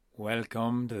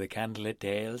Welcome to the Candlelit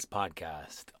Tales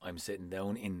podcast. I'm sitting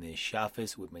down in the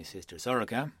shoffice with my sister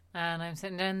Soraka. And I'm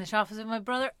sitting down in the shoffice with my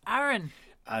brother Aaron.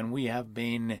 And we have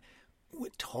been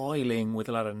toiling with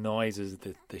a lot of noises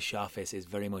that the shoffice is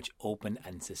very much open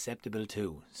and susceptible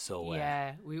to. So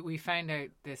yeah, we found out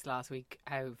this last week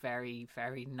how very,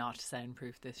 very not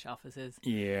soundproof this shoffice is.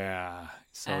 Yeah,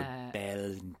 so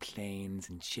bells and planes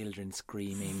and children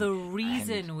screaming. The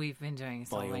reason we've been doing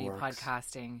so many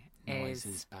podcasting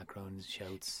noises, is background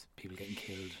shouts, people getting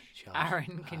killed, shots.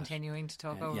 Aaron continuing to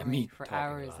talk over me for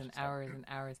hours and hours and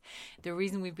hours. The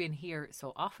reason we've been here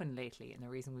so often lately, and the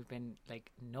reason we've been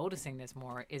noticing this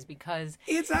more, is because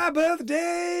it's our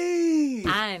birthday,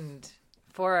 and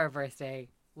for our birthday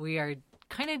we are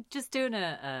kind of just doing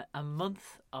a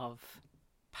month of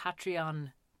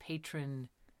Patreon patron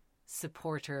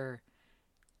supporter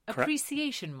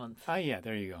appreciation month. Ah, yeah,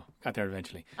 there you go. Got there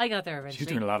eventually. I got there eventually. She's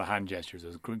doing a lot of hand gestures. It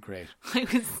was great. I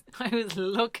was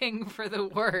looking for the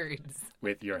words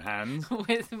with your hands,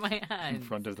 with my hands in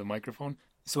front of the microphone.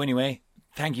 So anyway,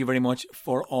 thank you very much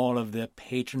for all of the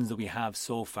patrons that we have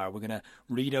so far. We're going to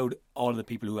read out all of the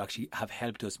people who actually have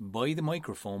helped us buy the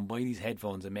microphone, buy these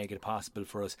headphones, and make it possible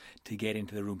for us to get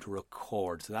into the room to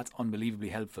record. So that's unbelievably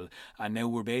helpful. And now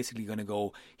we're basically going to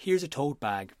go, here's a tote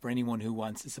bag for anyone who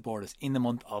wants to support us in the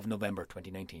month of November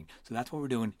 2019. So that's what we're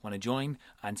doing. Want to join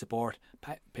and support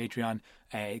Patreon?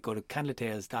 Go to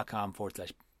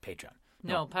candletales.com/Patreon.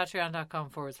 No,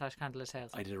 patreon.com/Candletales.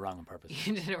 I did it wrong on purpose.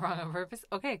 You did it wrong on purpose?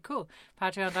 Okay, cool.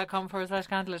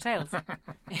 Patreon.com/Candletales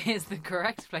is the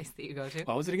correct place that you go to.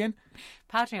 What was it again?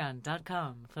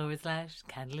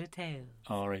 Patreon.com/Candletales.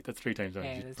 All right, that's 3 times.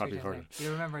 Yeah, that's probably 3 times.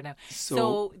 You remember it now.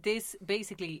 So this,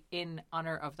 basically, in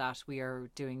honour of that, we are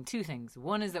doing 2 things.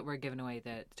 One is that we're giving away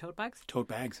the tote bags. Tote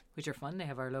bags. Which are fun. They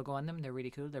have our logo on them. They're really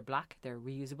cool. They're black. They're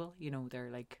reusable. You know, they're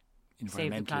like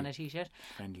Save the Planet shit.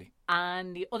 Friendly.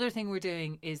 And the other thing we're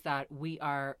doing is that we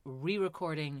are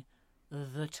re-recording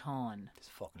The Tawn. There's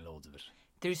fucking loads of it.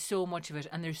 There's so much of it,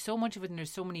 and there's so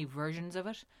many versions of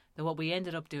it, that what we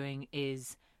ended up doing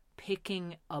is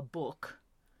picking a book.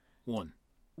 One.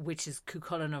 Which is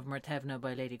Cuchulainn of Muirthemne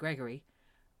by Lady Gregory,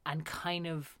 and kind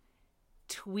of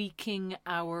tweaking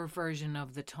our version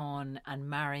of The Tawn and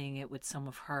marrying it with some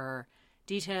of her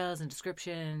details and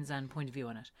descriptions and point of view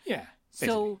on it. Yeah. Basically.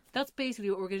 So that's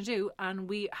basically what we're going to do, and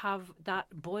we have that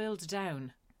boiled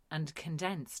down and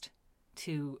condensed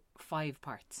to 5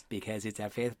 parts. Because it's our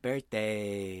 5th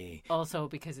birthday. Also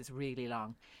because it's really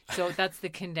long. So that's the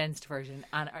condensed version.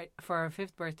 And for our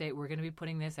 5th birthday, we're going to be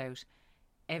putting this out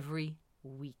every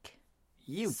week.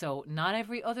 So not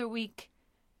every other week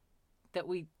that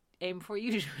we aim for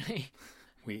usually.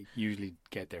 We usually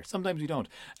get there. Sometimes we don't.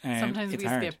 Sometimes it's we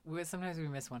hard. skip. Sometimes we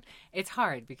miss one. It's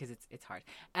hard because it's hard.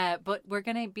 But we're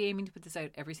going to be aiming to put this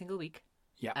out every single week.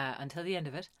 Yeah. Until the end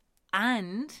of it.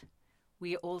 And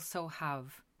we also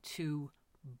have 2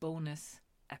 bonus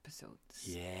episodes.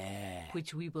 Yeah.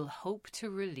 Which we will hope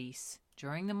to release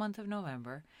during the month of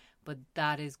November. But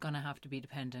that is going to have to be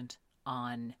dependent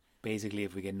on... Basically,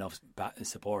 if we get enough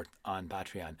support on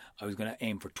Patreon, I was going to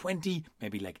aim for 20,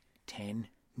 maybe 10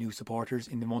 new supporters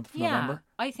in the month of November.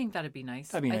 I think that'd be nice.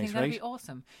 That'd be nice, I think that'd be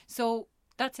awesome. So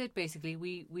that's it, basically.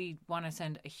 We want to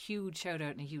send a huge shout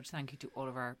out and a huge thank you to all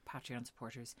of our Patreon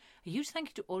supporters. A huge thank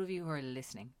you to all of you who are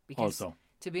listening. Because, also,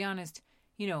 to be honest,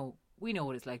 we know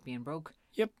what it's like being broke.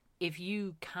 Yep. If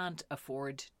you can't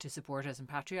afford to support us on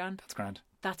Patreon...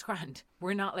 That's grand.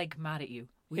 We're not, mad at you.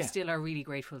 We still are really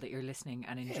grateful that you're listening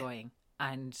and enjoying.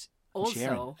 And... also,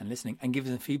 sharing and listening and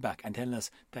giving us feedback and telling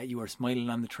us that you were smiling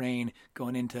on the train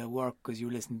going into work because you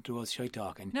were listening to us shite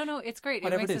talk. And no, it's great.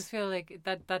 It makes us feel like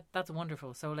that's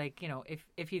wonderful. So,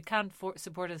 if you can't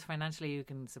support us financially, you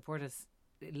can support us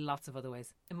in lots of other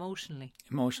ways. Emotionally,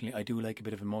 I do like a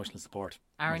bit of emotional support.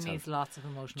 Aaron needs lots of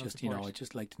emotional support. I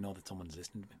just like to know that someone's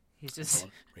listening to me. He's just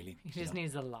really. He just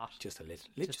needs a lot. Just a little.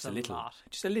 Just a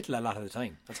little a lot of the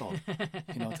time. That's all.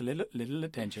 It's a little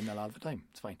attention a lot of the time.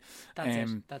 It's fine.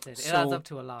 That's it. It adds up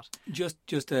to a lot.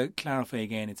 Just to clarify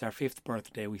again, it's our 5th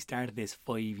birthday. We started this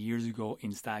 5 years ago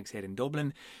in Stag's Head in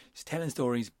Dublin, just telling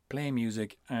stories, playing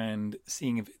music, and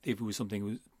seeing if it was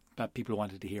something that people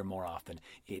wanted to hear more often.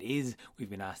 It is. We've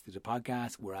been asked to do the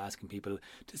podcast. We're asking people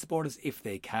to support us if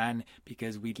they can,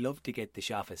 because we'd love to get the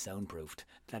shoffice soundproofed.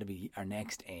 That'd be our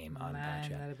next aim on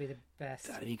Patreon. That'd be the best.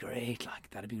 That'd be great.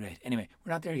 That'd be great. Anyway,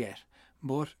 we're not there yet.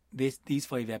 But these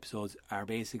 5 episodes are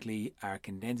basically our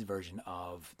condensed version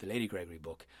of the Lady Gregory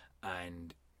book,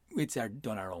 and it's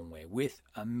done our own way with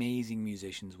amazing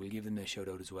musicians. We'll give them a shout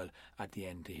out as well at the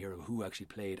end to hear who actually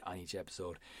played on each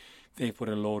episode. They've put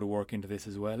a load of work into this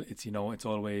as well. It's, you know, it's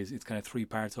kind of 3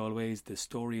 parts always. The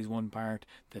story is one part,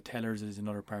 the tellers is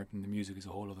another part, and the music is a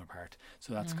whole other part.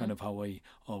 So that's kind of how I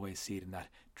always see it in that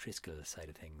Triskel side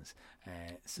of things.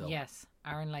 So Yes,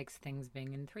 Aaron likes things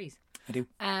being in 3s. I do.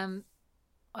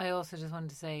 I also just wanted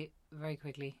to say very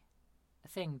quickly a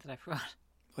thing that I forgot.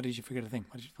 What did you forget a thing?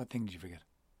 What thing did you forget?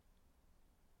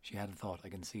 She had a thought. I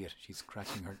can see it. She's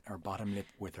scratching her bottom lip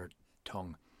with her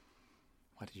tongue.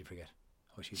 What did you forget?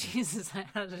 Oh, Jesus, I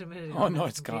had it a minute ago. Oh no,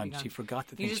 it's gone. She forgot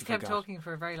the thing. You just kept talking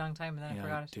for a very long time and then I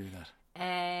forgot it. Do that.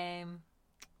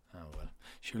 Oh well.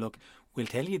 Sure. Look, we'll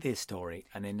tell you this story,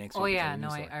 and then next week. Oh yeah, no,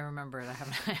 I remember it. I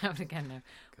have it again now.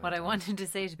 What I wanted to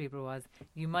say to people was,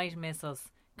 you might miss us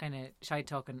kind of shy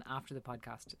talking after the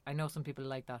podcast. I know some people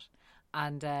like that,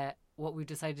 and what we've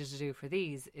decided to do for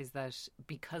these is that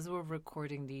because we're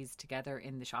recording these together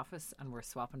in the office and we're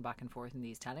swapping back and forth in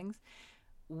these tellings,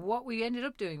 what we ended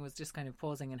up doing was just kind of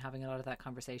pausing and having a lot of that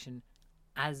conversation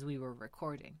as we were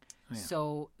recording. Oh, yeah.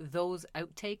 So those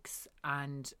outtakes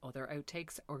and other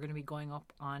outtakes are going to be going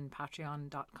up on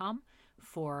patreon.com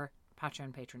for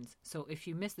Patreon patrons. So if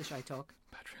you miss the Shy Talk...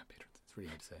 Patreon patrons. It's really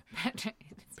hard to say.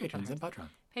 Patrons and Patreon.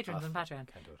 Patrons and Patreon.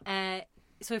 Can't do it.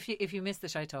 So if you miss the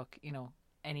Shy Talk, you know,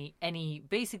 any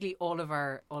basically all of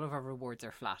our rewards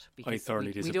are flat because I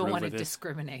thoroughly we don't want to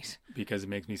discriminate, because it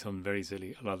makes me sound very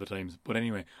silly a lot of the times. But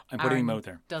anyway, I'm putting him out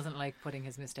there. Doesn't like putting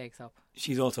his mistakes up.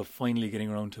 She's also finally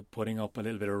getting around to putting up a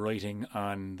little bit of writing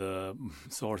on the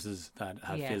sources that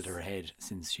have filled her head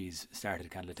since she's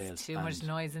started Candle Tales. Too much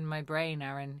noise in my brain,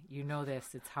 Aaron. You know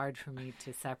this. It's hard for me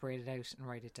to separate it out and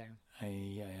write it down.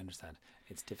 I understand.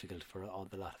 It's difficult for all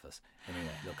the lot of us.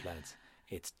 Anyway, look, lads.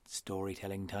 It's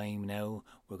storytelling time now.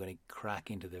 We're going to crack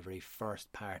into the very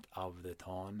first part of the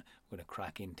Thon. We're going to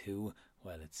crack into,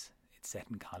 well, it's set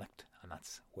in Connacht, and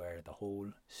that's where the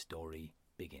whole story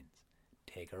begins.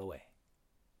 Take her away.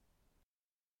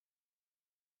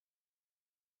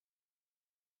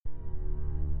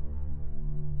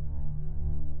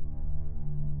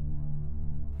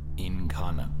 In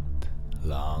Connacht,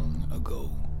 long ago,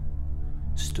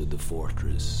 stood the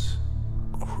fortress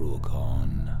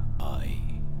Cruachan Eye.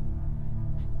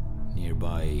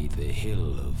 Nearby the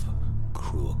hill of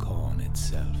Cruachan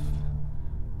itself,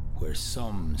 where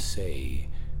some say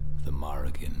the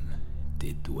Morrigan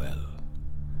did dwell.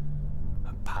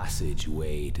 A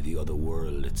passageway to the other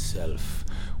world itself,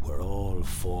 where all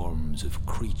forms of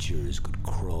creatures could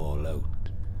crawl out,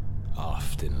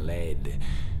 often led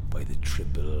by the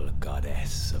triple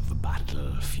goddess of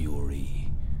battle fury,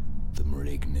 the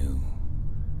Mrignu,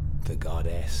 the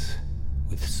goddess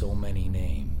with so many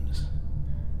names: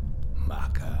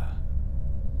 Maka,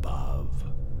 Bav,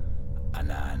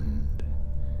 Anand,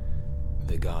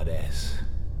 the goddess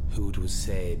who it was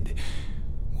said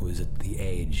was at the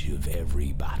edge of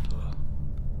every battle,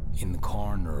 in the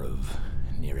corner of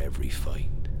near every fight,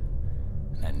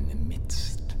 and in the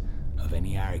midst of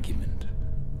any argument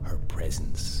her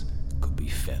presence could be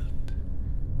felt,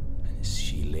 as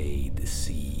she laid the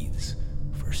seeds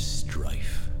for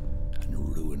strife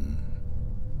and ruin.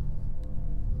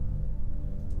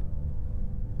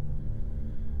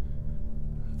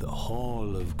 The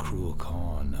Hall of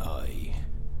Cruachan Eye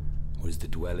was the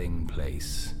dwelling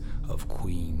place of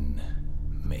Queen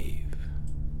Maeve.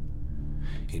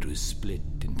 It was split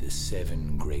into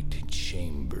 7 great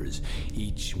chambers,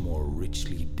 each more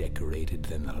richly decorated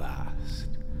than the last,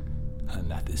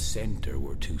 and at the centre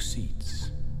were 2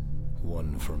 seats,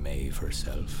 one for Maeve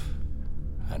herself,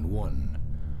 and one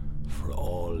for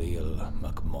Ailill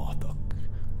MacMurtough,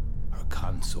 her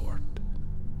consort,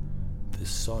 the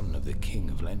son of the King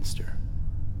of Leinster.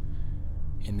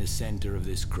 In the centre of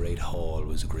this great hall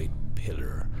was a great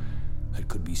pillar that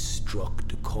could be struck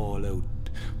to call out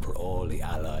for all the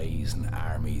allies and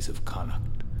armies of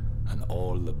Connacht, and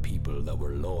all the people that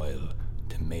were loyal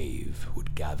to Maeve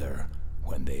would gather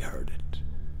when they heard it.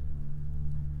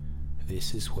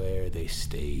 This is where they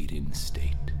stayed in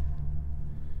state,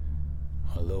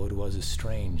 although it was a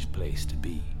strange place to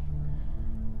be,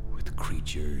 with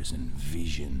creatures and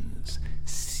visions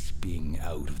seeping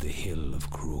out of the hill of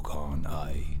Cruachan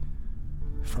Eye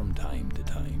from time to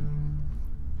time.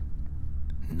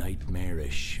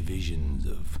 Nightmarish visions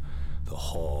of the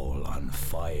hall on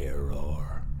fire,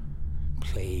 or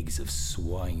plagues of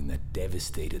swine that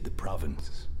devastated the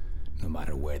province, no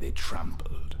matter where they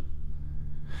trampled.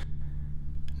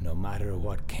 No matter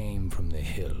what came from the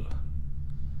hill,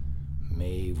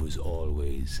 Maeve was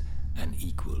always an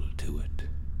equal to it,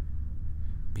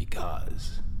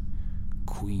 because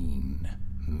Queen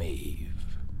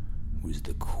Maeve was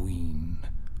the queen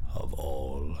of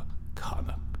all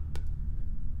Connacht.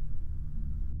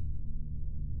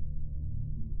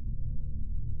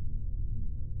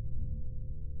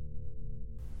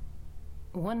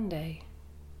 One day,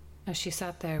 as she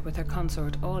sat there with her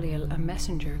consort Ailill, a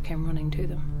messenger came running to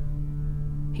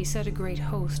them. He said a great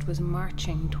host was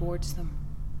marching towards them.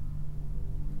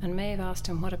 And Maeve asked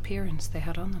him what appearance they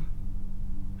had on them.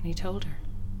 And he told her.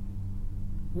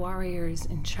 Warriors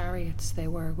in chariots they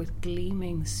were, with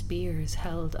gleaming spears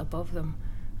held above them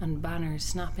and banners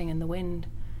snapping in the wind.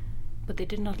 But they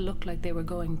did not look like they were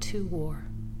going to war.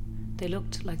 They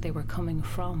looked like they were coming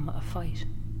from a fight,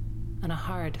 and a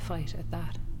hard fight at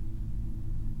that.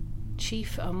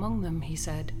 Chief among them, he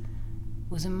said,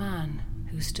 was a man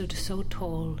who stood so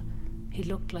tall he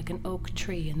looked like an oak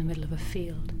tree in the middle of a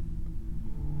field.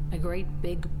 A great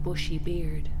big bushy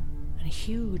beard, and a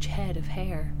huge head of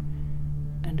hair,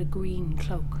 and a green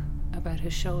cloak about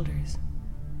his shoulders,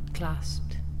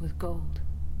 clasped with gold.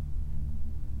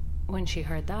 When she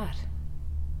heard that,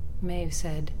 Maeve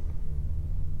said,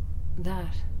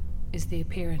 "That is the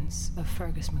appearance of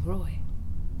Fergus McRoy,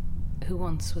 who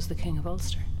once was the King of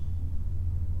Ulster.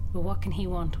 But what can he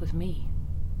want with me,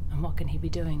 and what can he be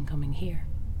doing coming here?"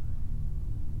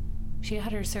 She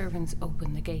had her servants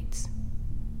open the gates.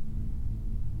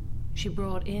 She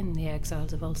brought in the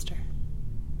exiles of Ulster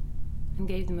and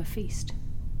gave them a feast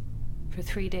for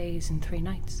 3 days and 3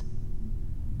 nights.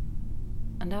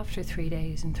 And after 3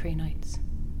 days and 3 nights,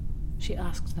 she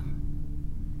asked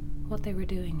them what they were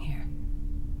doing here.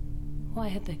 Why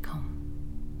had they come?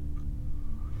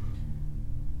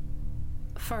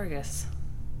 Fergus,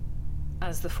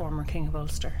 as the former King of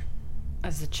Ulster,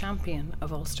 as the champion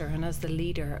of Ulster, and as the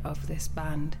leader of this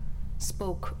band,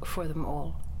 spoke for them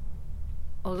all.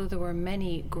 Although there were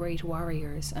many great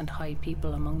warriors and high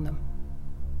people among them.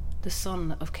 The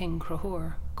son of King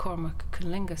Crohor, Cormac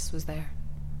Conlingus, was there.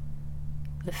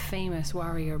 The famous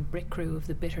warrior Bricrew of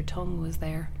the Bitter Tongue was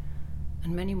there,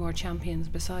 and many more champions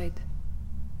beside.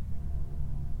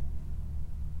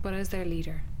 But as their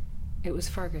leader, it was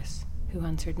Fergus who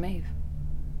answered Maeve.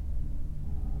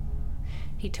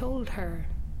 He told her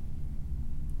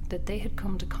that they had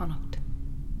come to Connacht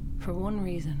for one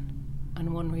reason,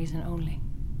 and one reason only.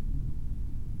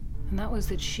 And that was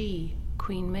that she,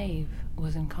 Queen Maeve,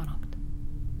 was in Connacht.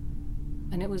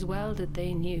 And it was well that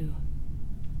they knew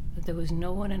that there was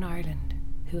no one in Ireland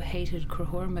who hated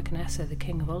Crohor MacNessa, the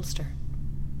King of Ulster,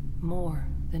 more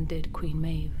than did Queen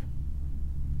Maeve.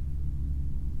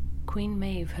 Queen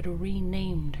Maeve had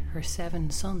renamed her 7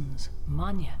 sons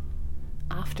Manya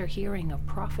after hearing a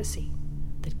prophecy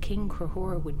that King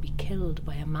Crohor would be killed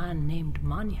by a man named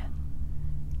Manya,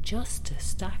 just to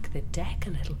stack the deck a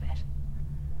little bit.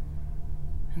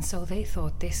 And so they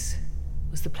thought this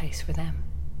was the place for them,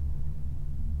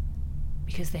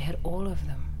 because they had all of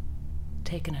them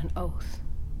taken an oath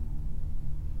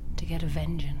to get a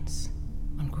vengeance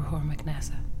on Crohor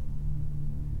MacNessa.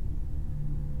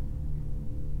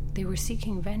 They were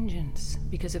seeking vengeance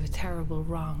because of a terrible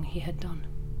wrong he had done.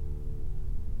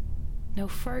 Now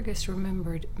Fergus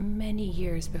remembered many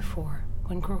years before,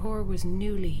 when Crohor was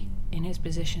newly in his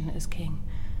position as king,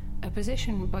 a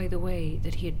position, by the way,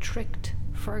 that he had tricked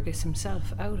Fergus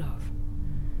himself out of.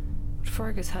 But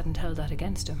Fergus hadn't held that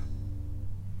against him,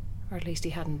 or at least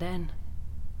he hadn't then.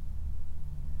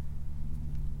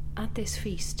 At this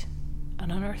feast,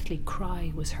 an unearthly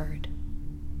cry was heard,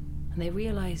 and they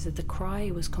realized that the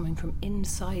cry was coming from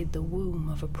inside the womb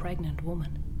of a pregnant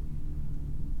woman.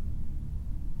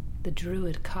 The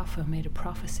druid Cafa made a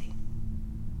prophecy,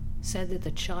 said that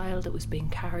the child that was being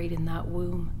carried in that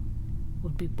womb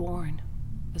would be born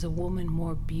as a woman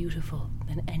more beautiful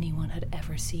than anyone had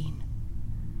ever seen.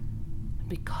 And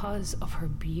because of her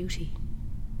beauty,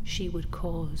 she would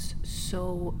cause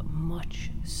so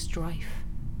much strife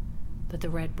that the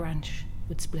Red Branch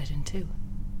would split in 2.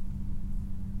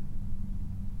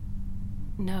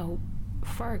 Now,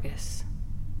 Fergus,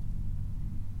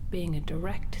 being a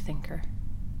direct thinker,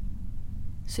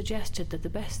 suggested that the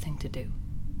best thing to do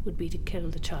would be to kill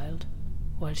the child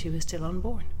while she was still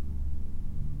unborn.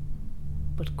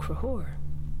 But Crohor,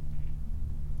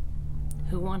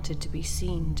 who wanted to be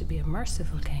seen to be a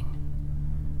merciful king,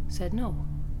 said, "No,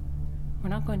 we're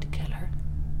not going to kill her.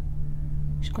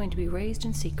 She's going to be raised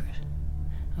in secret,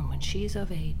 and when she's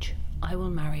of age, I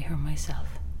will marry her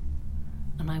myself,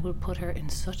 and I will put her in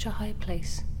such a high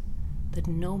place that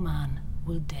no man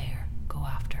will dare go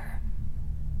after her."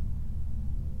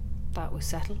 That was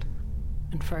settled,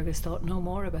 and Fergus thought no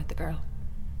more about the girl,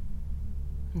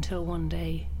 until one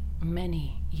day,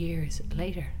 many years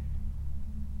later,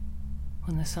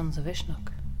 when the sons of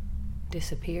Ishnuk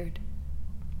disappeared.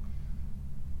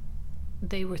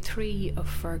 They were 3 of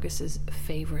Fergus's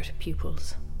favourite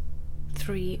pupils,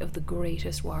 3 of the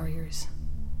greatest warriors,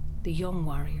 the young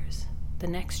warriors, the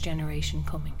next generation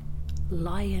coming.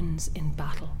 lions in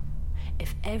battle.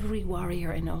 If every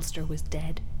warrior in Ulster was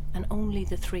dead and only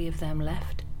the three of them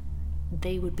left,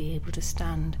 they would be able to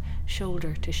stand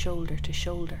shoulder to shoulder to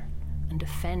shoulder and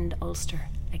defend Ulster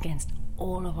against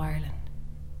all of Ireland.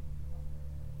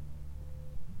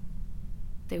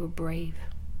 They were brave,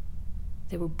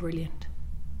 they were brilliant,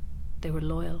 they were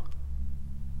loyal,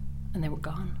 and they were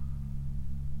gone.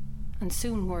 And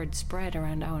soon word spread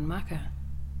around Owenmacka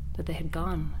that they had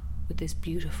gone with this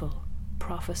beautiful,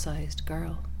 prophesied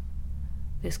girl,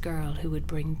 this girl who would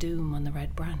bring doom on the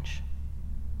Red Branch,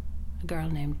 a girl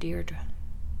named Deirdre.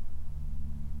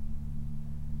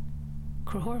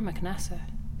 Crahor MacNessa,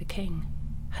 the king,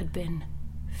 had been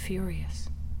furious,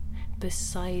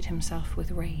 beside himself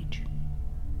with rage.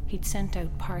 He'd sent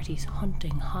out parties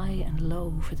hunting high and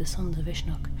low for the sons of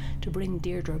Uisneach to bring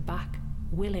Deirdre back,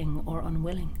 willing or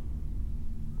unwilling.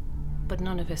 But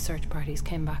none of his search parties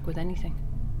came back with anything,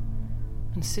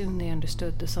 and soon they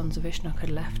understood the sons of Uisneach had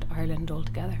left Ireland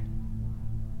altogether.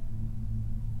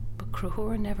 But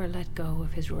Crahor never let go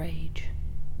of his rage,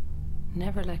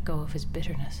 never let go of his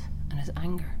bitterness and his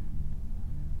anger.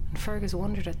 And Fergus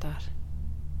wondered at that.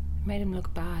 It made him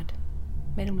look bad,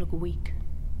 made him look weak,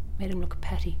 made him look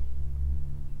petty.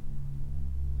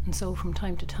 And so from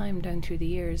time to time down through the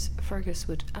years, Fergus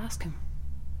would ask him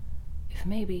if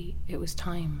maybe it was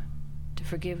time to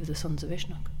forgive the sons of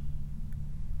Uisneach.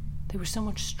 They were so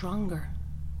much stronger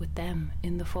with them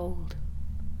in the fold.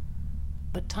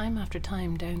 But time after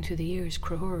time down through the years,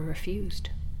 Crahor refused,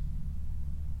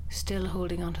 still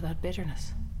holding on to that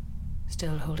bitterness,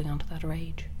 still holding on to that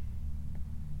rage.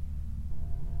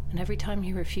 And every time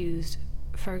he refused,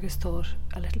 Fergus thought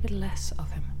a little bit less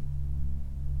of him.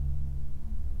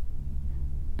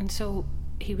 And so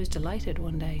he was delighted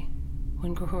one day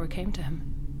when Crahor came to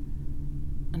him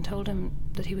and told him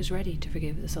that he was ready to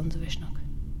forgive the sons of Uisneach.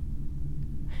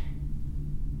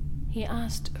 He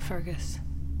asked Fergus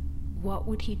what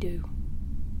would he do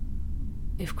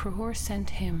if Crahor sent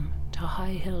him to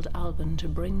High-Hilled Alban to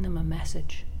bring them a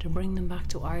message, to bring them back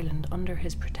to Ireland under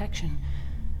his protection.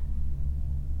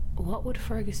 What would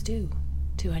Fergus do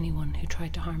to anyone who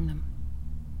tried to harm them?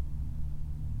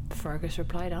 Fergus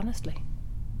replied honestly.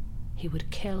 He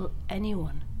would kill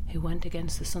anyone who went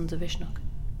against the sons of Uisneach,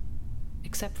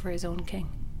 except for his own king,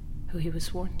 who he was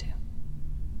sworn to,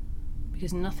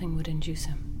 because nothing would induce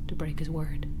him to break his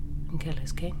word and kill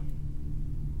his king.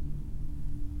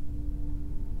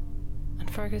 And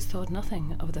Fergus thought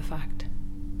nothing of the fact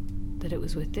that it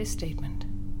was with this statement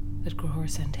that Crahor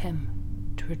sent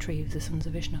him to retrieve the sons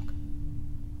of Uisneach.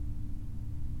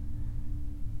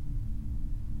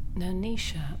 Now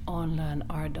Naoise, Anla and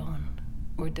Ardán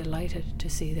were delighted to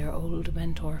see their old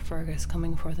mentor Fergus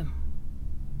coming for them.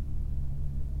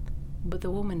 But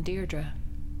the woman Deirdre,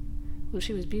 well,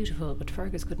 she was beautiful, but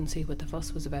Fergus couldn't see what the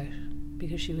fuss was about,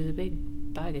 because she was a big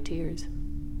bag of tears.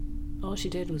 All she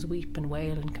did was weep and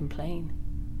wail and complain,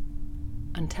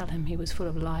 and tell him he was full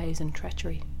of lies and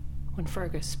treachery, when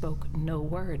Fergus spoke no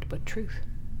word but truth.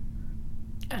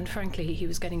 And frankly, he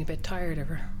was getting a bit tired of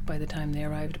her by the time they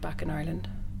arrived back in Ireland.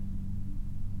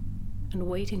 And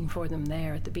waiting for them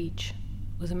there at the beach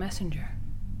was a messenger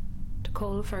to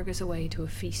call Fergus away to a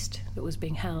feast that was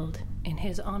being held in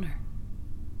his honour.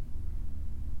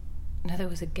 Now there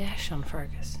was a geis on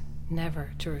Fergus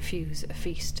never to refuse a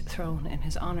feast thrown in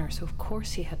his honour, so of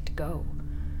course he had to go,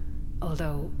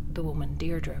 although the woman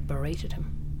Deirdre berated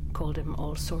him, called him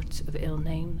all sorts of ill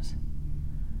names.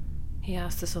 He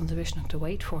asked the sons of Uisneach to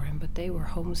wait for him, but they were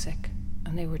homesick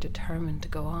and they were determined to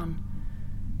go on.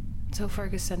 So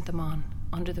Fergus sent them on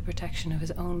under the protection of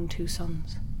his own two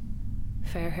sons,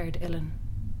 fair-haired Ilan,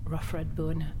 rough-red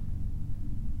Buina,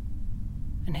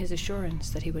 and his assurance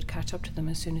that he would catch up to them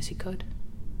as soon as he could.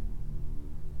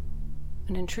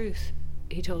 And in truth,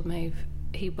 he told Maeve,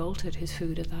 he bolted his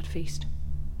food at that feast.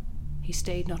 He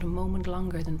stayed not a moment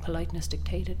longer than politeness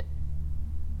dictated.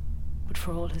 But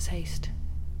for all his haste,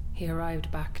 he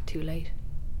arrived back too late.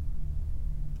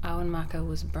 Owenmacka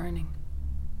was burning,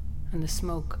 and the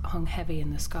smoke hung heavy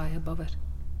in the sky above it,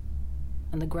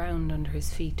 and the ground under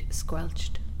his feet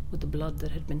squelched with the blood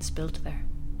that had been spilt there.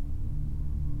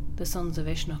 The sons of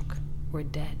Uisneach were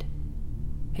dead.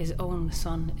 His own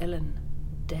son Ilan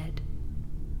dead.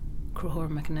 Crahor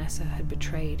MacNessa had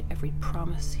betrayed every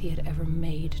promise he had ever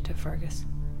made to Fergus,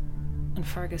 and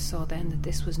Fergus saw then that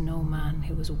this was no man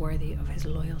who was worthy of his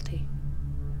loyalty.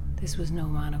 This was no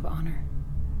man of honour.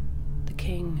 The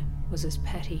king was as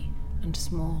petty and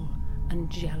small and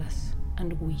jealous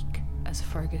and weak as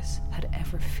Fergus had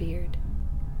ever feared.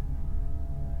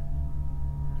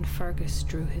 And Fergus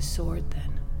drew his sword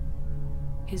then,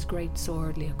 his great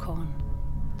sword Leocán,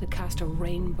 that cast a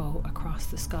rainbow across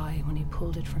the sky when he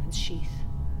pulled it from its sheath,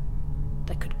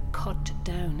 that could cut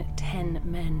down 10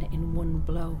 men in one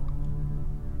blow.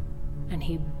 And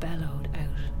he bellowed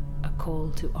out a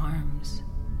call to arms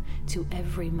to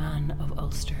every man of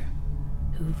Ulster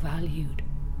who valued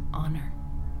honour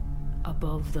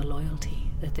above the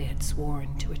loyalty that they had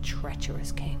sworn to a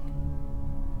treacherous king.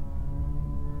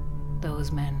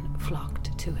 Those men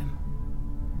flocked to him,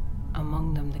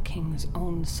 among them the king's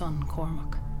own son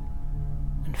Cormac,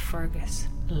 and Fergus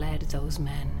led those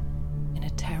men in a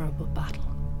terrible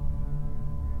battle.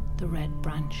 The red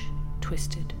branch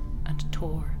twisted and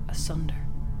tore asunder.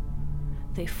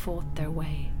 They fought their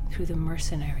way through the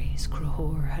mercenaries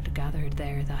Crohor had gathered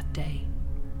there that day,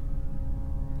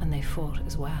 and they fought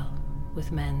as well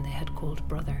with men they had called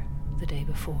brother the day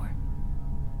before.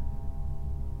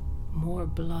 More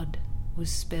blood was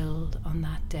spilled on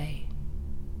that day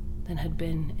than had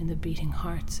been in the beating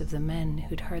hearts of the men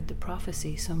who'd heard the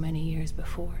prophecy so many years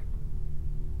before.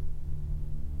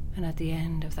 And at the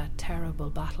end of that terrible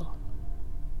battle,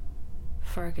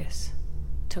 Fergus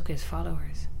took his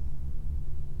followers,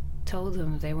 told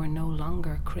them they were no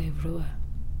longer Craobh Rua,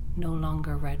 no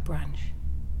longer Red Branch.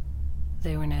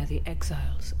 They were now the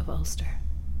exiles of Ulster,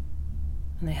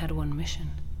 and they had one mission.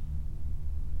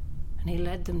 And he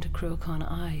led them to Cruachan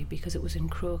Eye because it was in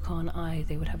Cruachan Eye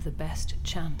they would have the best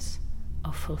chance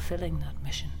of fulfilling that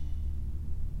mission.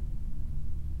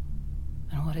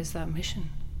 And what is that mission?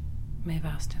 Maeve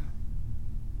asked him.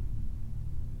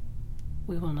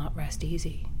 We will not rest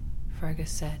easy,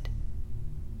 Fergus said,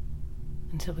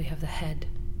 until we have the head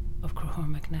of Crohor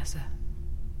MacNessa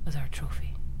as our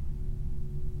trophy.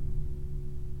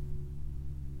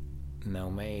 Now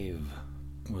Maeve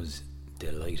was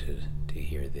delighted to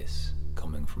hear this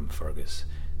coming from Fergus,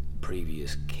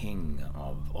 previous king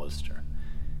of Ulster.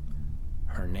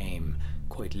 Her name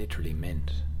quite literally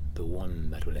meant the one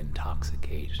that will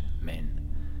intoxicate men.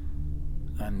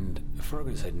 And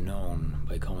Fergus had known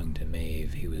by coming to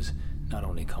Maeve he was not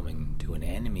only coming to an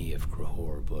enemy of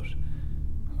Crohor, but,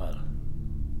 well,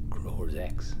 Crohor's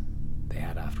ex. They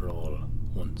had, after all,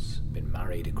 once been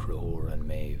married to Crohor and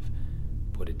Maeve,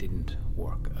 but it didn't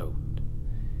work out.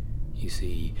 You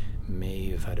see,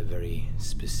 Maeve had a very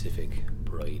specific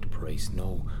bride price.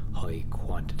 No high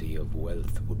quantity of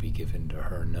wealth would be given to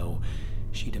her. No,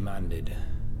 she demanded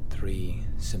 3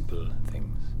 simple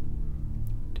things.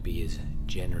 To be as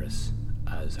generous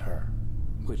as her,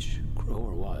 which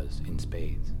Crohor was in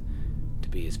spades. To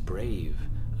be as brave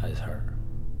as her,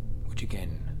 which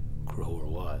again Crohor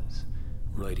was,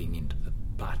 riding into the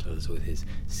battles with his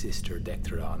sister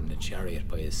Dectharon in a chariot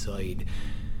by his side.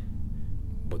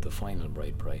 But the final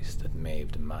bride price that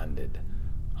Maeve demanded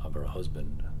of her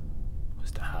husband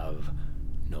was to have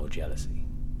no jealousy.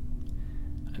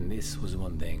 And this was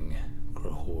one thing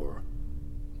Crohor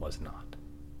was not.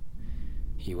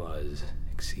 He was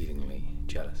exceedingly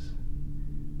jealous.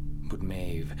 But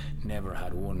Maeve never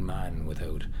had one man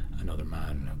without another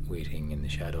man waiting in the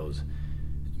shadows.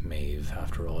 Maeve,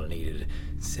 after all, needed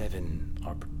 7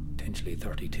 or potentially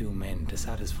 32 men to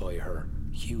satisfy her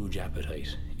huge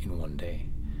appetite in one day.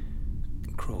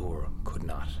 Crohor could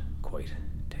not quite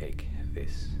take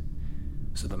this.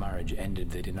 So the marriage ended.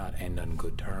 They did not end on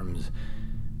good terms.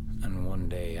 And one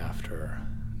day after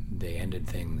they ended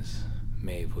things,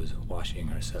 Maeve was washing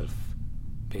herself,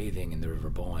 bathing in the River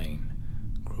Boyne.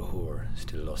 Crohor,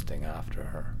 still lusting after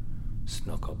her,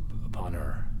 snuck up upon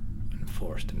her and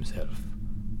forced himself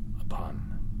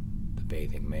upon the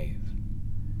bathing Maeve.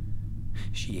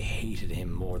 She hated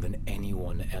him more than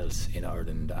anyone else in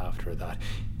Ireland after that,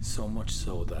 so much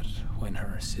so that when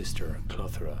her sister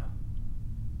Clothra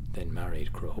then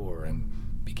married Crohor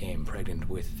and became pregnant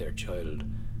with their child,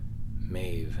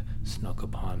 Maeve snuck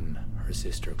upon her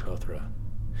sister Clothra,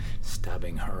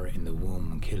 stabbing her in the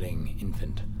womb, killing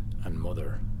infant and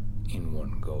mother in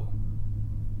one go.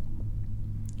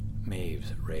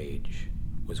 Maeve's rage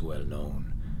was well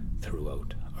known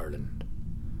throughout Ireland,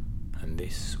 and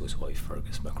this was why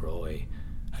Fergus MacRoy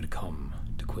had come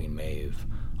to Queen Maeve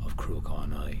of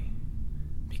Cruachan Eye,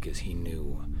 because he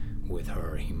knew with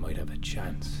her he might have a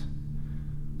chance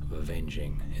of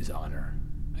avenging his honour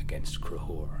against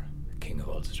Crohor, King of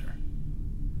Ulster.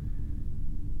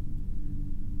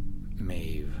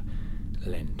 Maeve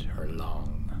leant her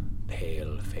long,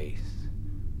 pale face,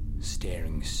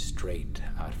 staring straight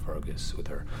at Fergus with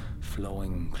her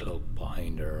flowing cloak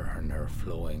behind her and her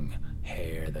flowing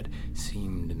hair that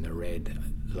seemed in the red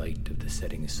light of the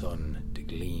setting sun to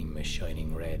gleam a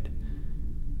shining red.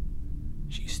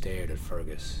 She stared at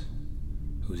Fergus,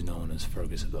 who's known as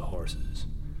Fergus of the Horses,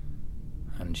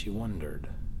 and she wondered,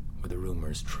 were the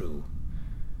rumours true,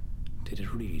 did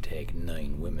it really take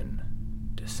 9 women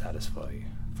to satisfy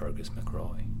Fergus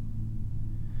McRoy?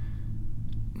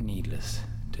 Needless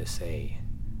to say,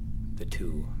 the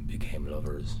two became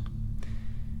lovers.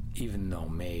 Even though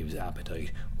Maeve's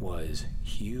appetite was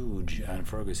huge and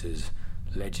Fergus's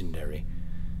legendary,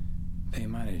 they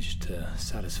managed to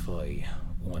satisfy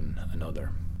one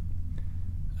another.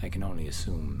 I can only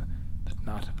assume that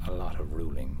not a lot of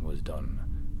ruling was done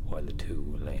while the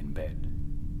two lay in bed.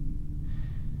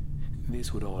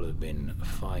 This would all have been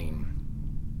fine,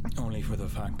 only for the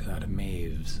fact that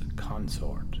Maeve's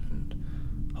consort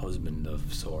and husband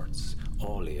of sorts,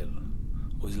 Ailill,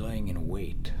 was lying in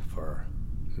wait for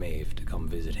Maeve to come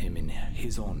visit him in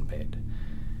his own bed.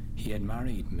 He had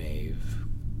married Maeve,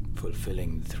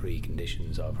 fulfilling the 3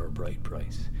 conditions of her bride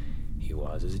price. He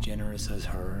was as generous as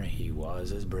her, he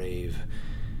was as brave,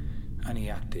 and he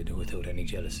acted without any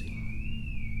jealousy.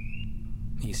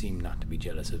 He seemed not to be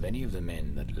jealous of any of the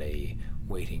men that lay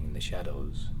waiting in the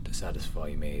shadows to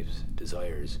satisfy Maeve's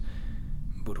desires.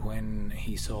 But when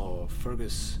he saw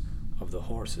Fergus of the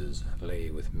Horses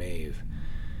lay with Maeve,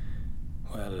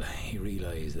 well, he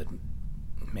realised that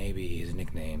maybe his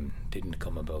nickname didn't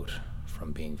come about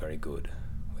from being very good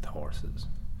with horses.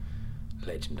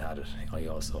 Legend had it, I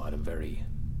also had a very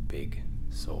big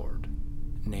sword,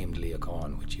 named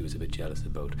Leocawn, which he was a bit jealous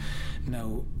about.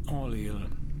 Now, Ailill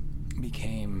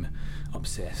became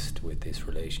obsessed with this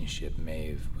relationship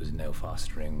Maeve was now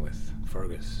fostering with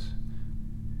Fergus.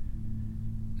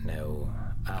 Now,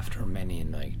 after many a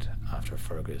night after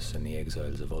Fergus and the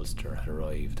exiles of Ulster had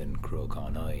arrived in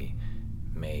Croagh-Conn,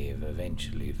 Maeve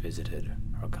eventually visited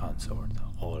her consort,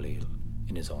 Ailill,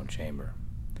 in his own chamber.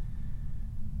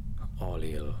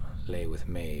 Ailill lay with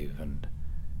Maeve, and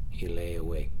he lay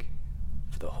awake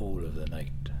for the whole of the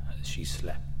night as she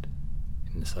slept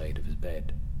in the side of his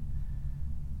bed.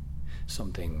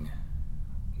 Something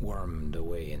wormed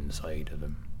away inside of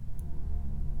him.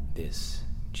 This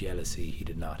jealousy he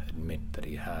did not admit that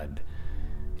he had.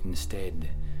 Instead,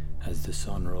 as the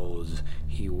sun rose,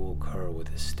 he woke her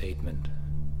with a statement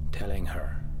telling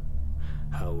her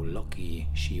how lucky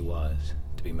she was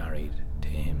to be married to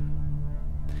him.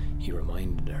 He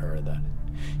reminded her that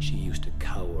she used to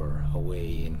cower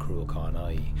away in Croagh-Conn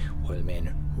while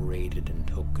men raided and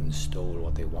took and stole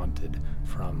what they wanted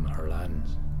from her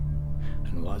lands.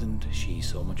 And wasn't she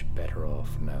so much better off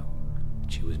now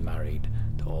that she was married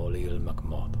to Ailill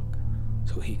MacMurtough,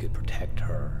 so he could protect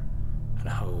her, and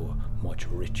how much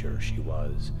richer she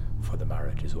was for the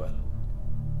marriage as well?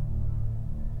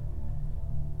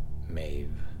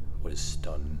 Maeve was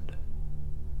stunned.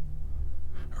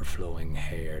 Her flowing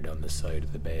hair down the side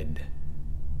of the bed,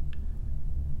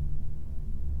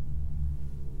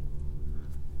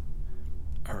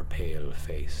 her pale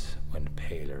face went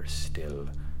paler still,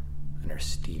 and her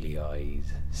steely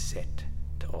eyes set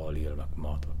to Ailill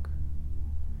MacMurtough.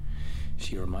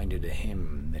 She reminded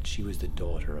him that she was the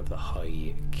daughter of the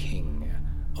High King,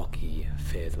 Ucky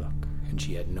Féadlach, and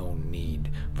she had no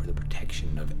need for the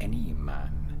protection of any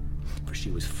man, for she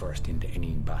was first into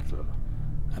any battle,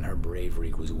 and her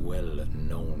bravery was well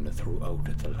known throughout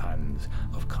the lands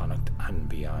of Connacht and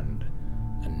beyond,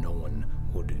 and no one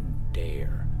would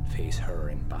dare face her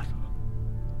in battle.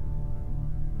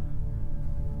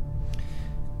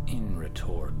 In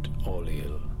retort,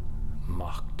 Ailill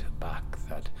mocked back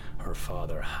that her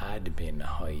father had been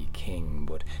High King,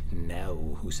 but now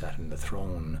who sat on the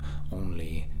throne,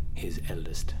 only his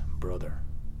eldest brother,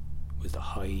 was the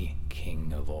High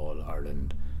King of all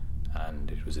Ireland,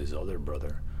 and it was his other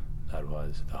brother that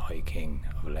was the High King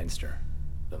of Leinster,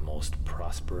 the most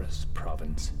prosperous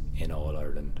province in all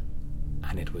Ireland.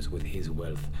 And it was with his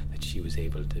wealth that she was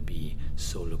able to be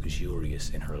so luxurious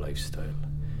in her lifestyle.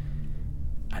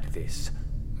 At this,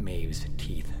 Maeve's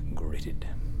teeth gritted.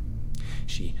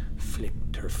 She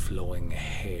flicked her flowing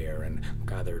hair and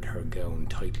gathered her gown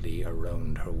tightly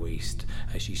around her waist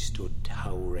as she stood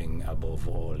towering above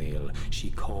Ailill.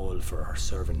 She called for her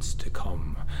servants to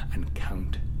come and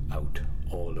count out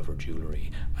all of her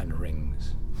jewellery and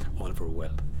rings, all of her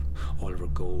wealth, all of her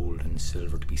gold and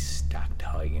silver to be stacked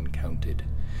high and counted,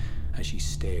 as she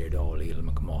stared Ailill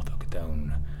MacMurtough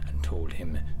down and told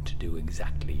him to do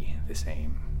exactly the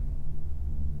same.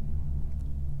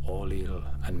 Ailill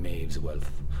and Maeve's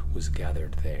wealth was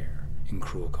gathered there in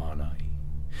Croagh-Conn.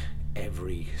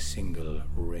 Every single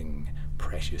ring,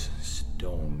 precious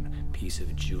stone, piece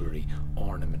of jewellery,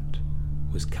 ornament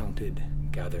was counted,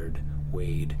 gathered,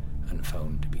 weighed, and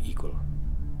found to be equal.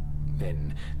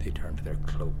 Then they turned to their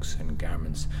cloaks and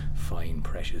garments, fine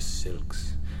precious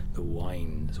silks, the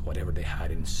wines, whatever they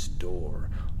had in store,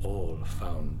 all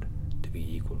found to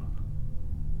be equal.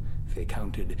 They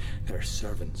counted their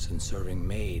servants and serving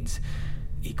maids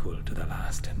equal to the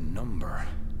last number.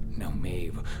 Now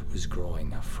Maeve was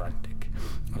growing frantic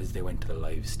as they went to the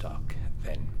livestock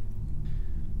then.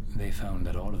 They found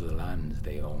that all of the land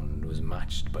they owned was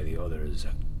matched by the others'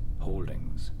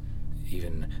 holdings.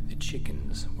 Even the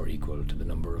chickens were equal to the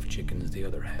number of chickens the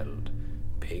other held.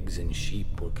 Pigs and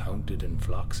sheep were counted and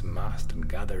flocks massed and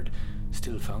gathered,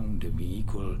 still found to be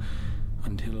equal,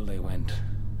 until they went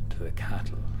to the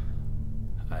cattle.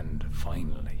 And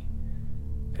finally,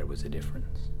 there was a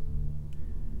difference.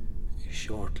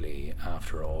 Shortly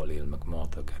after Ailill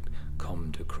MacMurtough had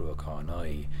come to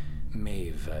Cruachan,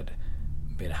 Maeve had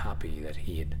been happy that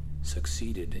he had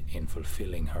succeeded in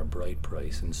fulfilling her bride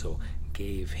price, and so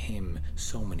gave him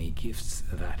so many gifts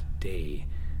that day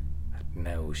that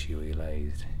now she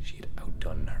realized she had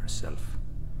outdone herself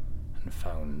and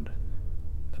found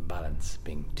the balance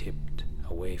being tipped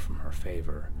away from her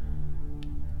favor.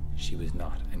 She was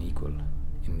not an equal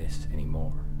in this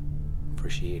anymore, for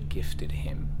she had gifted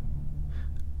him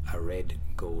a red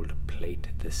gold plate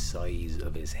the size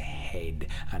of his head,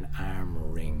 an arm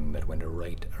ring that went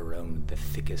right around the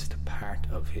thickest part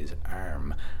of his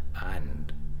arm,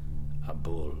 and a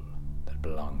bull that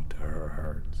belonged to her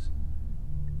herds.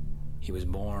 He was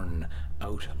born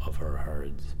out of her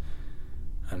herds,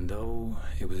 and though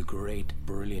it was a great,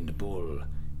 brilliant bull,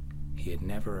 he had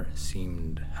never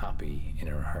seemed happy in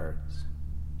her herds.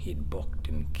 He had bucked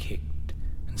and kicked,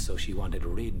 and so she wanted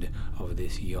rid of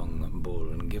this young bull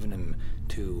and given him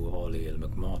to Ailill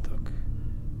MacMurtough.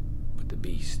 But the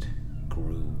beast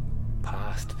grew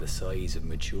past the size of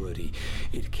maturity.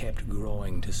 It kept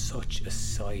growing to such a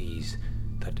size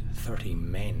that 30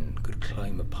 men could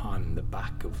climb upon the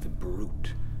back of the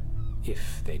brute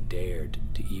if they dared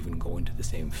to even go into the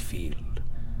same field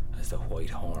as the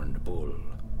white-horned bull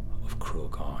of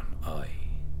Cruachan.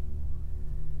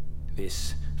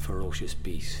 This ferocious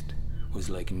beast was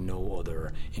like no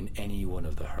other in any one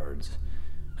of the herds,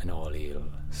 and Ailill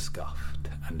scoffed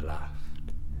and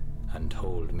laughed, and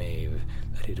told Maeve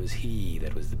that it was he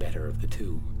that was the better of the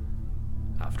two.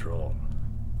 After all,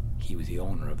 he was the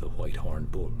owner of the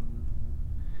white-horned bull.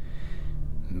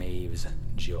 Maeve's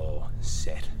jaw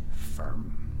set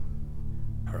firm.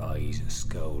 Her eyes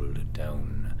scowled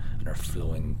down, and her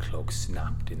flowing cloak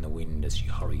snapped in the wind as she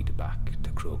hurried back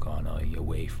to Cruachan,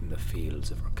 away from the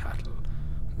fields of her cattle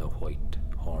and the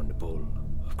white-horned bull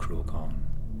of Cruachan.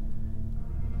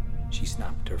 She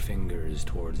snapped her fingers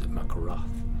towards Macroth,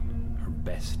 her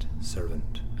best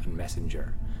servant and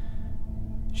messenger.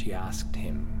 She asked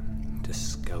him to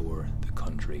scour the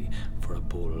country for a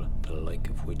bull the like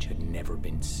of which had never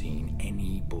been seen,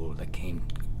 any bull that came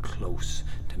close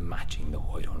to matching the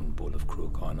white-horned bull of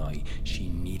Cruachan. She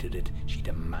needed it, she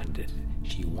demanded it,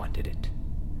 she wanted it.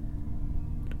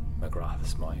 But Macroth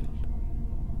smiled.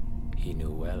 He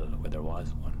knew well where there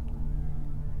was one.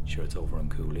 Sure, it's over in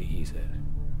Cooley, he said.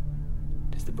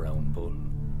 'Tis the brown bull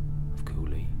of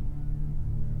Cooley.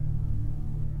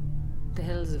 The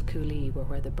hills of Cooley were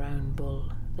where the brown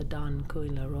bull, the Don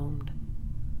Cuila, roamed,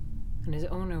 and his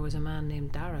owner was a man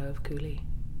named Dara of Cooley.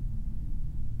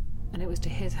 And it was to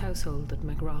his household that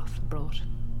Macroth brought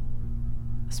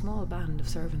a small band of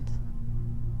servants,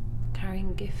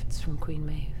 carrying gifts from Queen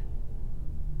Maeve,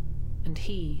 and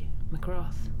he,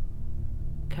 Macroth,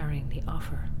 carrying the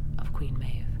offer of Queen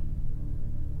Maeve,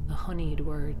 the honeyed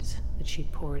words that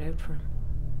she'd poured out for him.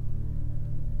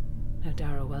 Now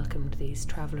Dara welcomed these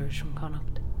travellers from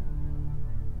Connacht,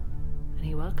 and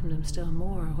he welcomed them still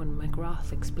more when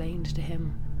Macroth explained to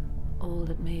him all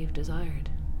that Maeve desired,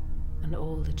 and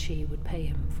all that she would pay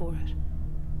him for it.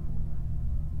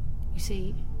 You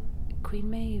see, Queen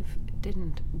Maeve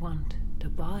didn't want to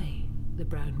buy the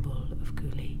brown bull of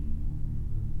Cooley,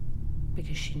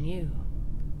 because she knew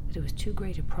that it was too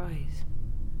great a prize.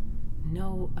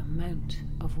 No amount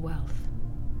of wealth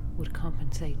would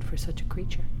compensate for such a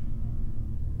creature.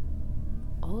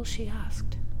 All she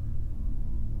asked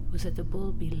was that the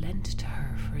bull be lent to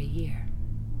her for a year,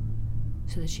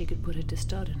 so that she could put it to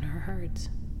stud in her herds,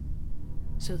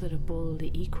 so that a bull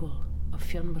the equal of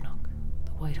Fionbannock,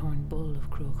 the white-horned bull of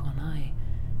Cruachan,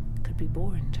 could be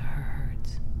born to her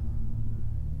herds.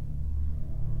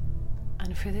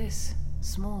 And for this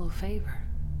small favour,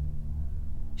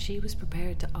 she was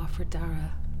prepared to offer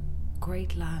Dara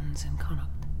great lands in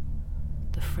Connacht,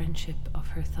 the friendship of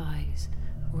her thighs,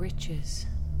 riches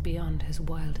beyond his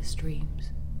wildest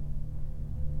dreams.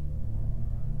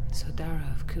 And so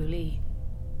Dara of Cooley,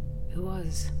 who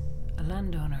was a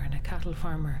landowner and a cattle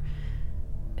farmer,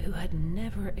 who had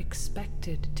never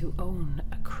expected to own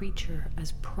a creature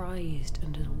as prized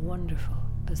and as wonderful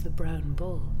as the brown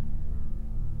bull,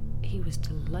 he was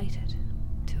delighted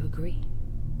to agree.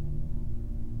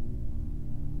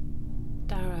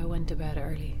 Dara went to bed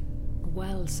early,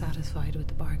 well satisfied with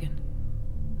the bargain.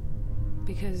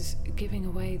 Because giving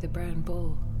away the brown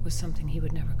bull was something he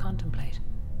would never contemplate.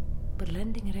 But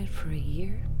lending it out for a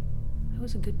year, that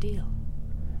was a good deal.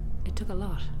 It took a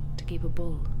lot to keep a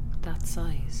bull that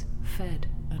size fed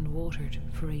and watered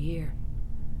for a year.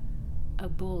 A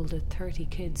bull that 30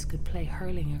 kids could play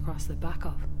hurling across the back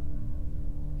of,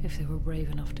 if they were brave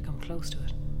enough to come close to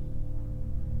it.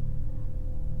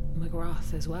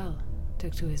 McGrath as well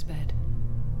took to his bed,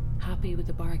 happy with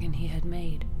the bargain he had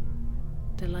made,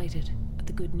 delighted at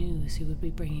the good news he would be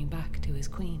bringing back to his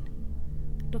queen,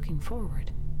 looking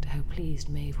forward to how pleased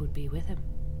Maeve would be with him.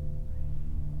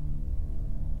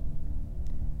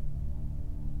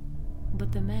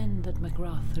 But the men that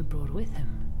McGrath had brought with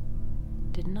him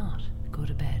did not go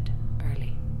to bed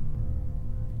early.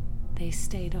 They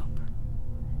stayed up,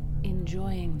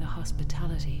 enjoying the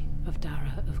hospitality of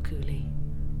Dara of Cooley,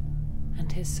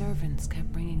 and his servants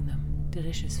kept bringing them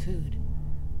delicious food,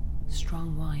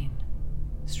 strong wine,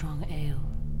 strong ale,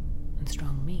 and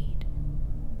strong mead.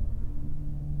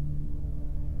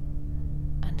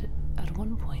 And at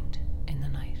one point in the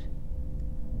night,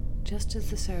 just as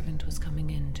the servant was coming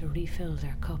in to refill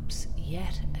their cups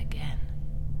yet again,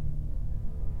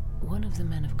 one of the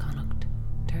men of Connacht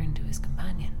turned to his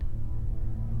companion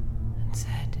and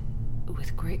said,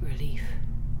 with great relief,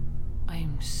 "I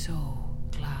am so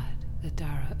glad that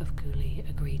Dara of Cooley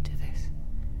agreed to this.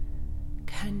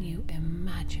 Can you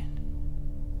imagine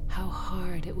how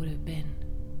hard it would have been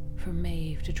for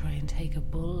Maeve to try and take a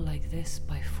bull like this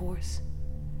by force,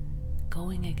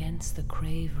 going against the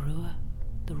Crave Rua,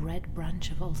 the Red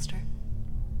Branch of Ulster?"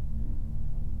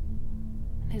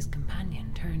 And his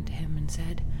companion turned to him and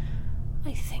said,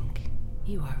 "I think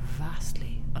you are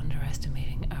vastly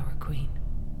underestimating our queen.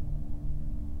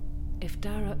 If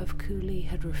Dara of Cooley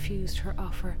had refused her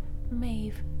offer,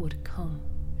 Maeve would come.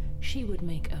 She would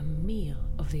make a meal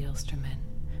of the Ulstermen,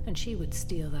 and she would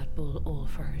steal that bull all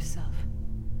for herself.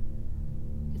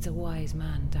 It's a wise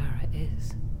man Dara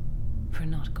is, for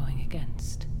not going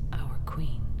against our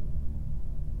queen."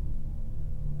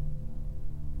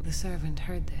 The servant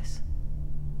heard this.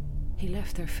 He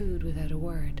left their food without a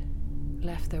word,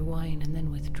 left their wine and then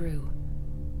withdrew,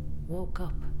 woke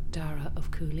up Dara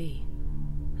of Cooley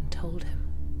and told him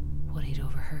what he'd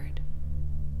overheard.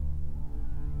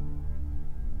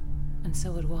 And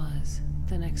so it was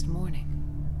the next morning.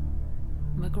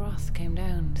 McGrath came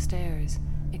downstairs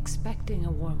expecting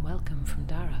a warm welcome from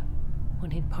Dara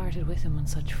when he'd parted with him on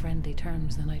such friendly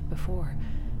terms the night before,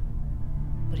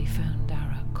 but he found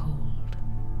Dara cold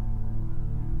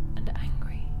and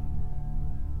angry.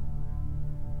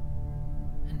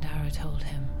 And Dara told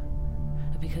him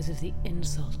that because of the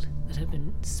insult that had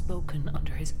been spoken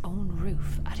under his own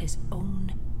roof at his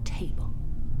own table,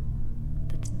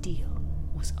 that the deal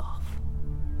was off.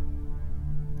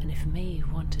 And if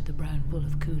Maeve wanted the brown bull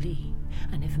of Cooley,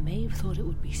 and if Maeve thought it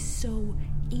would be so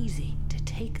easy to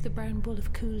take the brown bull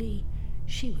of Cooley,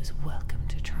 she was welcome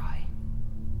to try.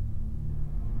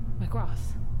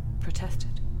 McGrath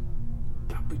protested.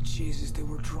 But Jesus, they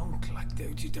were drunk. Like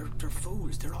they're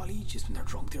fools. They're all aegis when they're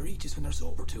drunk. They're aegis when they're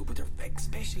sober too. But they're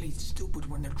especially stupid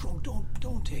when they're drunk.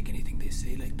 Don't take anything they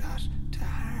say like that to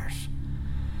heart.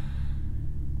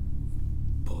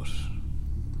 But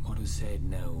what was said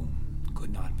now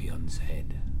could not be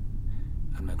unsaid,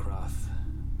 and McGrath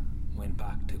went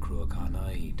back to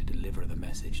Cruachan to deliver the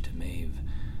message to Maeve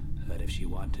that if she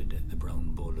wanted the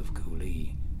brown bull of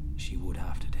Cooley, she would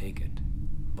have to take it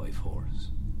by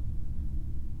force.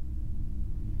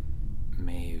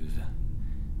 Maeve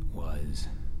was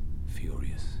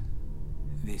furious.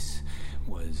 This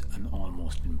was an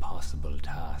almost impossible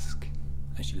task.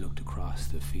 As she looked across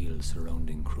the fields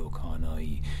surrounding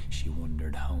Cruachan, she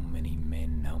wondered how many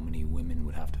men, how many women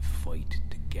would have to fight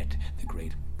to get the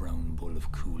great brown bull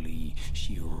of Cooley.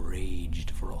 She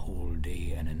raged for a whole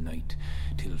day and a night,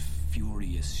 till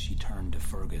furious she turned to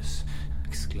Fergus,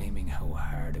 exclaiming how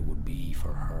hard it would be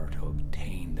for her to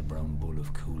obtain the brown bull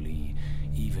of Cooley,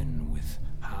 even with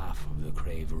half of the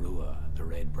Crave Rua, the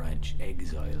Red Branch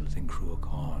exiles in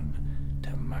Cruachan.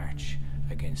 To march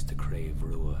against the Crave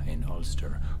Rua in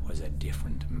Ulster was a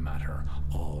different matter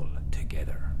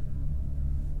altogether.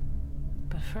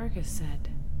 But Fergus said,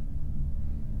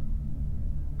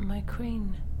 "My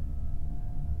queen,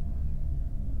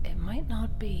 it might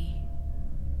not be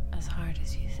as hard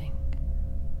as you think.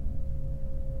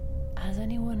 Has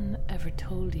anyone ever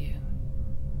told you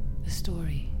the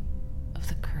story of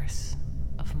the curse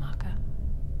of Macha?"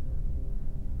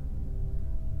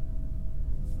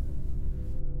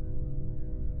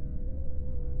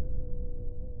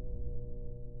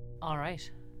 All right.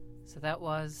 So that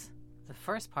was the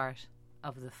first part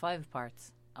of the 5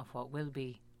 parts of what will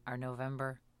be our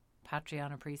November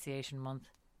Patreon Appreciation Month.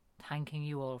 Thanking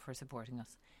you all for supporting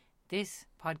us. This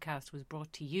podcast was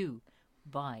brought to you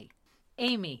by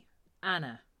Amy,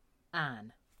 Anna,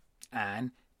 Anne,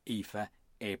 Aoife,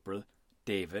 April,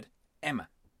 David, Emma,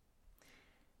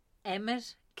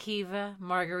 Emmett, Kiva,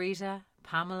 Margarita,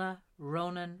 Pamela,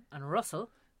 Ronan and Russell,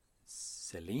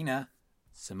 Selena,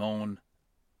 Simone,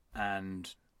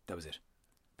 and that was it.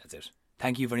 That's it.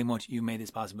 Thank you very much. You made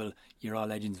this possible. You're all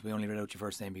legends. We only read out your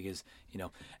first name because,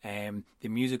 the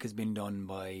music has been done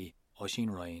by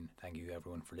Oisin Ryan. Thank you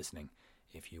everyone for listening.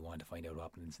 If you want to find out what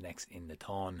happens next in the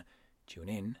Tawn, tune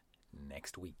in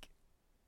next week.